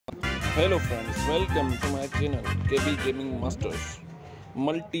Hello friends, welcome to my channel KB Gaming Masters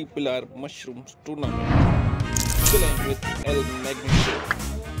Multiplier Mushrooms Tournament playing with El Magnifico.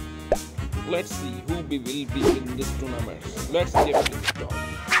 Let's see who will be in this tournament. Let's get this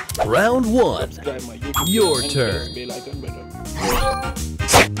started. Round 1. Subscribe my YouTube Your and turn. press bell icon button.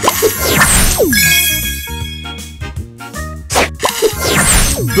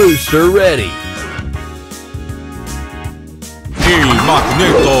 Booster ready. Il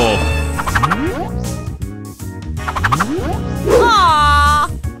magneto.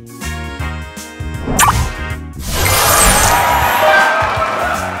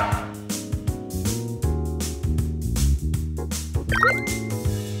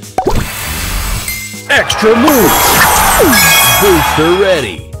 Extra move. Booster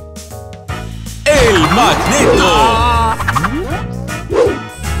ready. El magneto.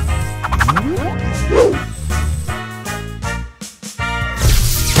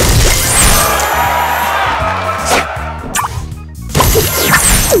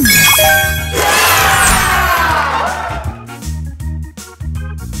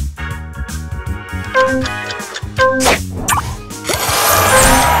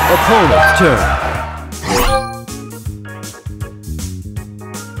 Opponent's turn.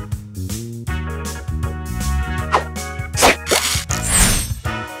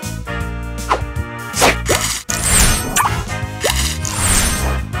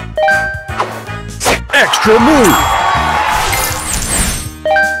 Extra move.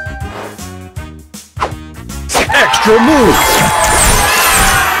 Extra move.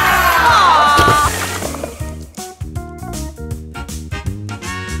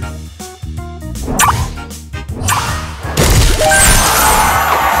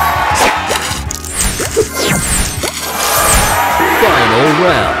 Final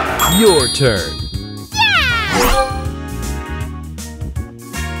round. Your turn.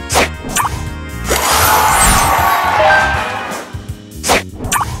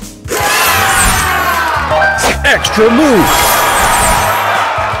 Extra move.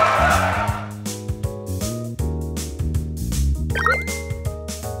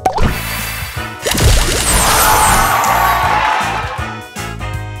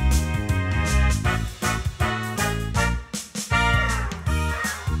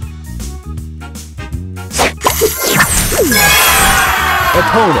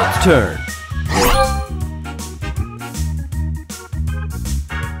 Opponent's turn.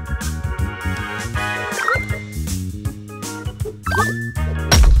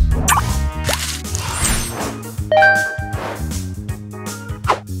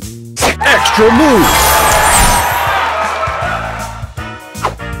 Extra move.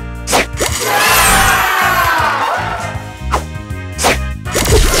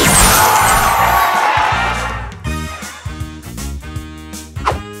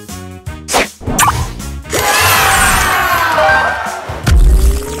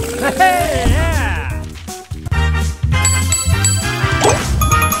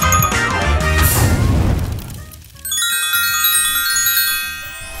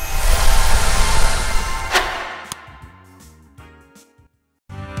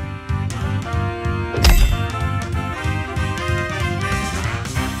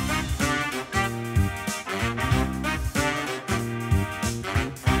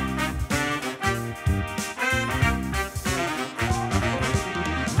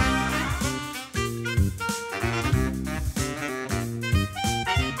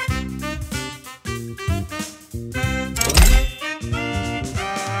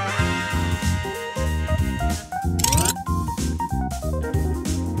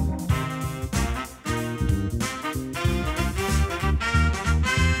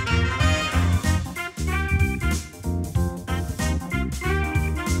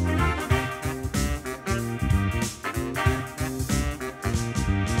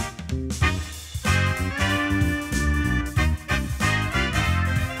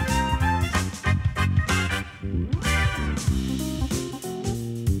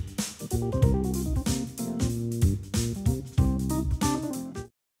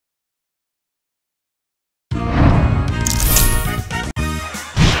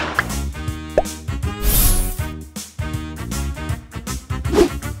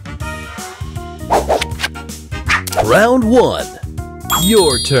 Round 1.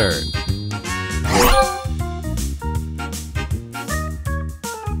 Your turn.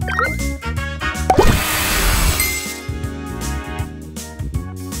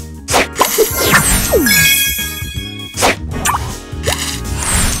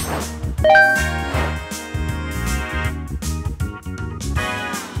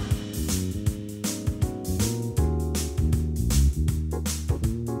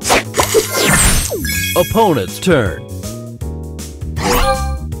 Opponent's turn.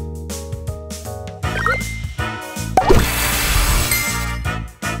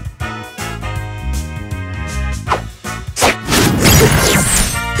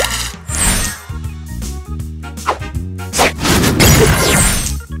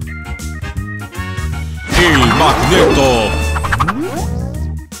 El magneto.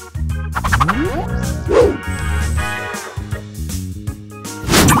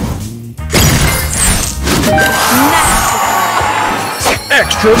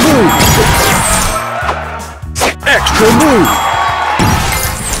 Extra move! Extra move!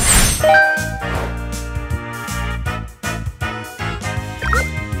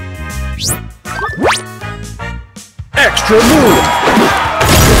 Extra move!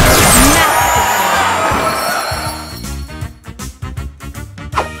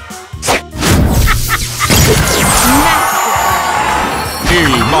 El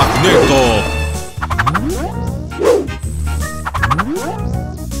magneto.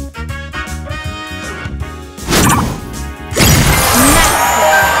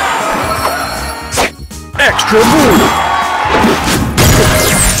 Extra move!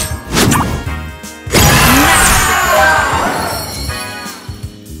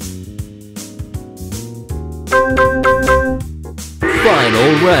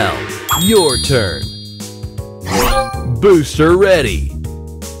 Final round. Your turn. Booster ready.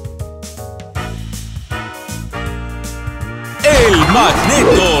 El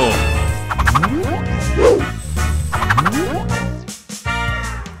magneto.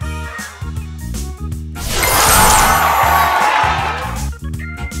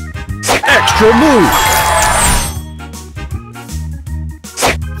 Extra move!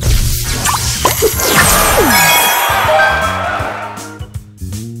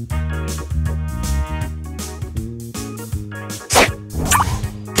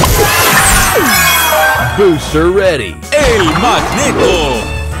 Booster ready. El magneto.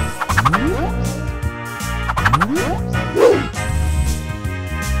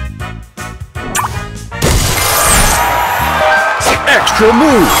 Extra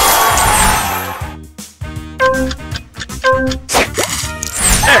move!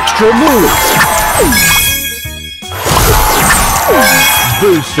 Extra move!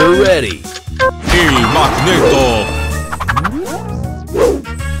 Booster ready. El magneto.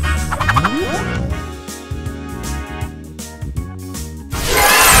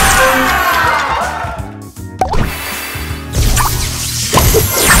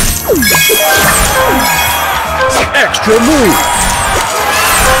 Extra move!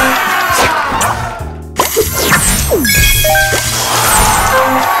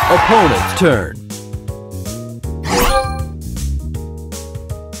 Opponent's turn.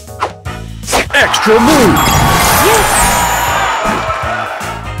 Extra move!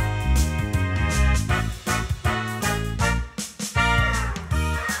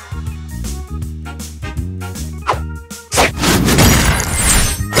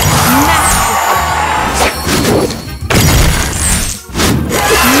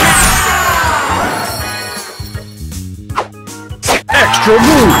 Extra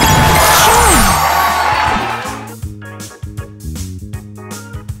move!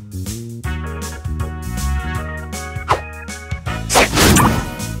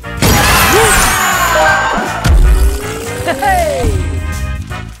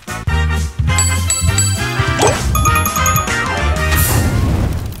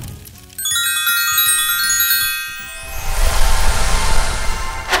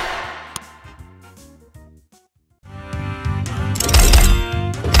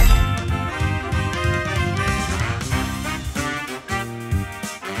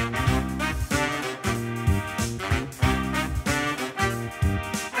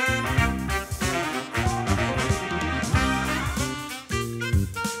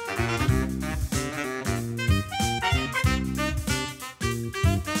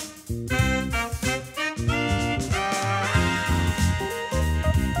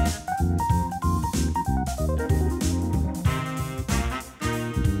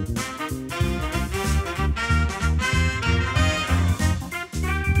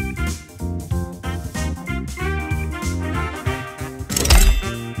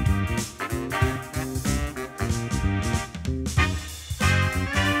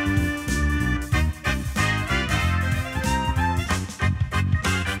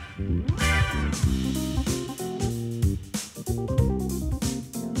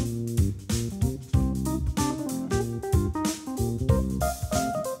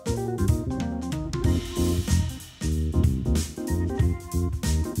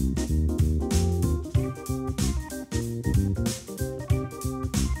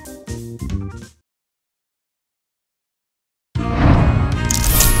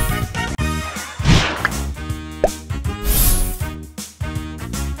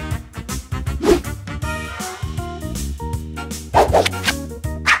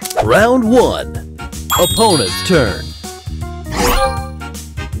 Round 1. Opponent's turn.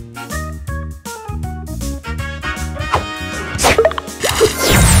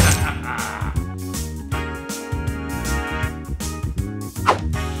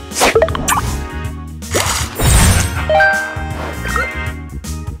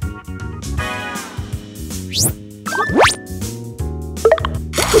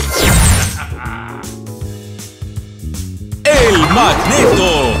 El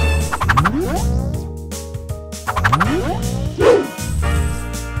magneto.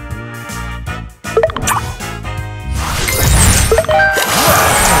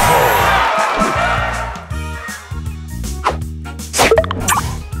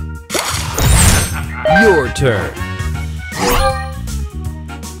 Your turn.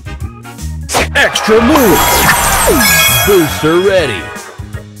 Extra move. Booster ready.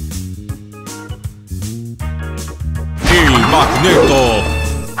 El magneto.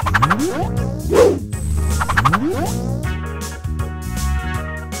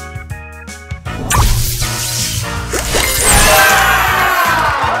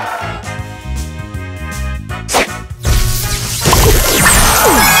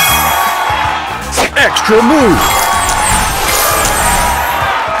 Extra move.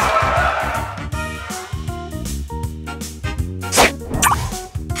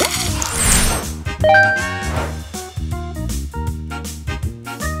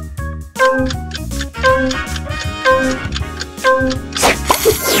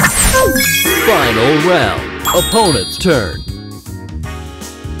 Final round. Opponent's turn.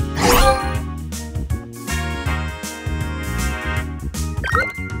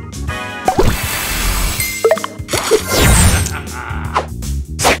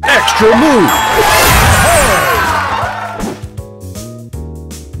 Extra move.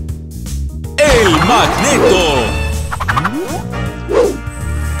 El magneto.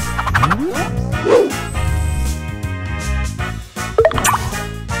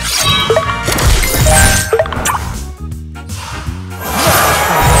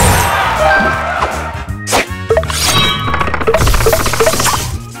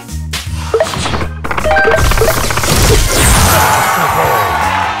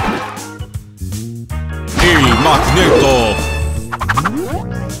 El magneto.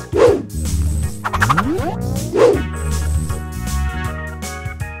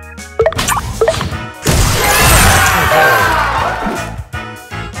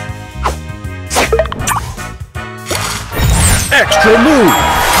 Extra move.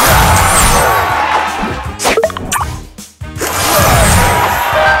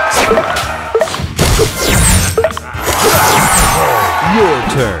 Your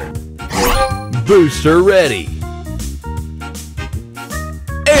turn. Booster ready.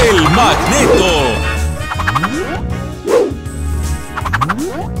 El magneto.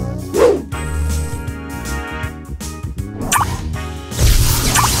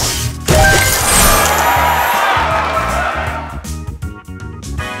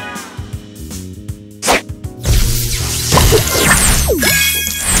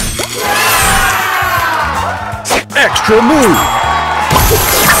 Extra move.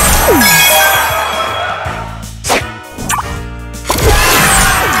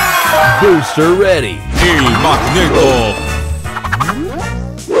 Booster ready. El magneto.